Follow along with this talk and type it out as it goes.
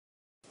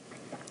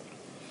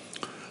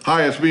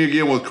Hi, it's me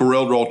again with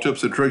Corel Draw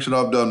Tips and Tricks, and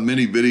I've done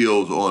many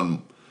videos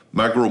on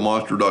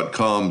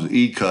MacroMonster.com's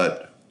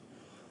e-cut.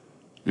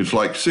 It's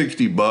like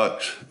 60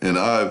 bucks, and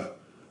I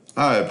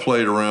have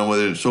played around with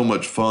it. It's so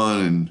much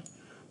fun,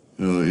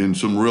 and in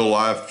some real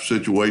life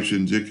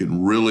situations, it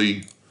can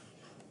really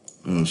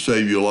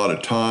save you a lot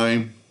of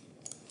time.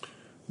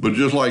 But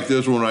just like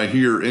this one right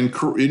here, and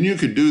you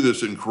could do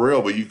this in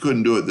Corel, but you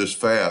couldn't do it this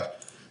fast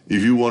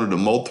if you wanted to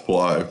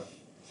multiply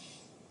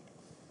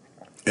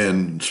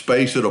and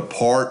space it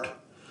apart.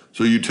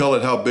 So you tell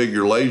it how big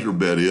your laser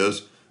bed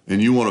is,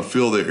 and you want to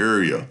fill the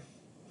area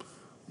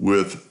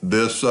with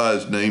this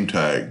size name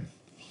tag,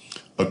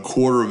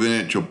 1/4 of an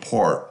inch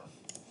apart.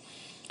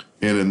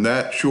 And in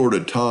that short a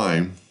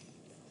time,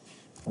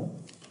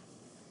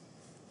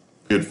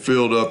 it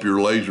filled up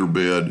your laser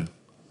bed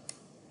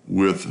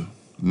with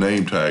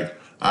name tag.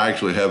 I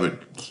actually have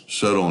it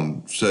set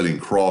on setting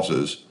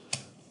crosses.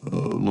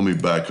 Let me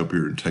back up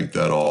here and take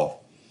that off.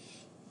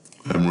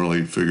 I haven't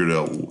really figured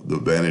out the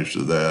advantage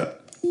to that.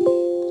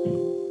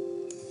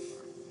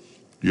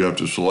 You have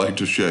to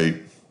select a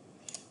shape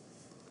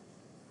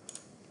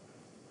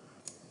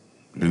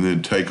and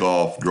then take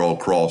off, draw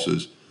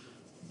crosses,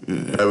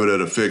 have it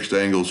at a fixed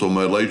angle. So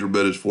my laser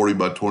bed is 40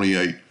 by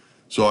 28.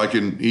 So I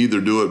can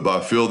either do it by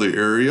fill the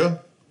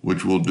area,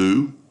 which we'll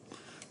do.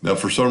 Now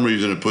for some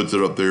reason it puts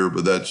it up there,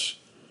 but that's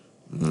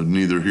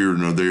neither here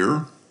nor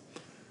there.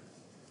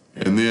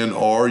 And then,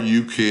 or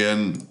you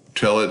can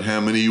tell it how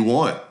many you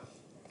want.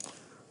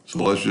 So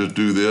let's just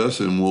do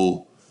this, and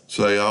we'll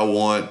say I don't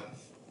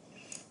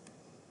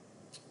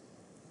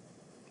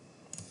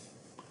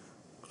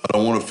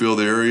want to fill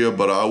the area,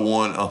 but I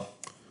want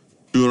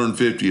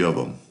 250 of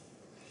them.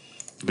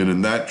 And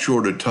in that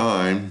short a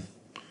time,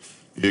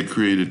 it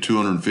created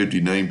 250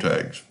 name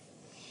tags,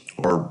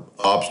 or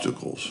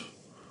obstacles,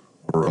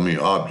 or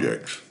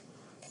objects.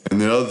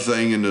 And the other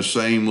thing, in the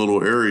same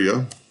little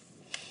area,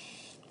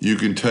 you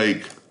can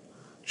take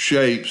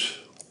shapes,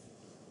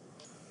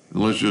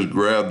 and let's just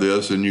grab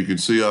this, and you can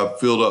see I've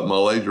filled up my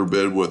laser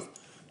bed with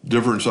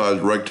different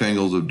sized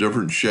rectangles of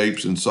different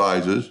shapes and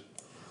sizes.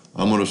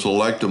 I'm going to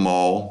select them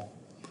all.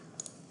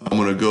 I'm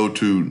going to go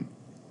to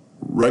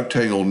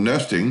rectangle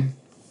nesting.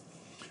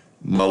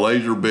 My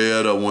laser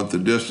bed, I want the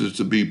distance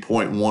to be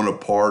 0.1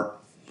 apart.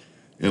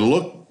 And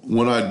look,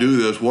 when I do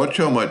this, watch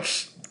how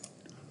much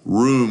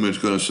room it's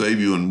going to save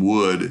you in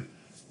wood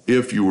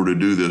if you were to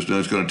do this. Now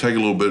it's going to take a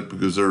little bit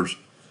because there's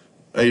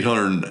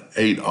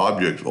 808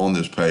 objects on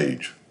this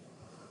page.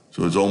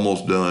 So it's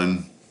almost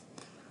done.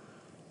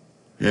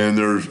 And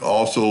there's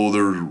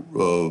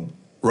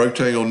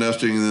rectangle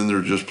nesting, and then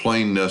there's just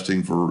plain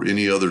nesting for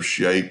any other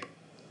shape.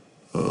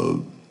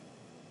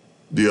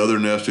 The other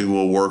nesting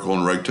will work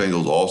on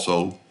rectangles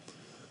also.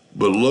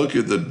 But look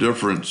at the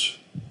difference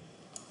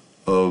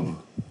and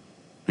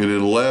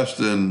in less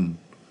than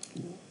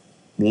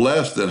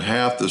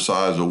half the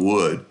size of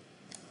wood,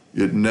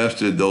 it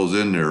nested those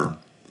in there.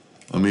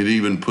 It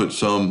even put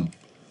some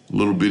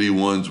little bitty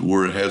ones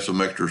where it has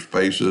some extra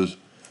spaces.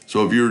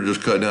 So if you were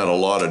just cutting out a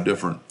lot of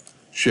different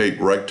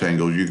shaped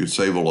rectangles, you could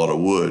save a lot of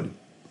wood.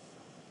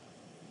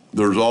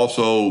 There's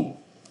also,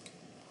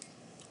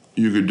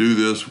 you could do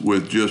this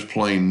with just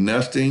plain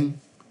nesting,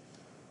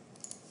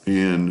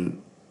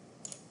 and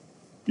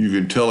you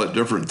can tell it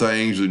different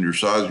things and your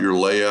size of your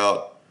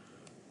layout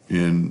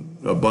and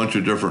a bunch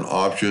of different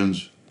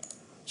options.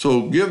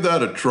 So give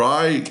that a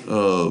try.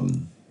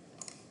 I'm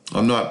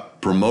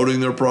not promoting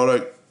their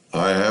product.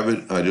 I have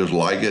it, I just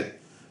like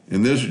it.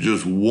 And this is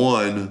just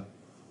one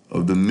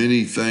of the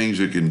many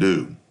things it can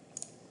do.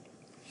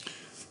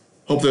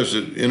 Hope that's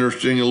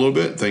interesting a little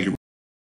bit. Thank you.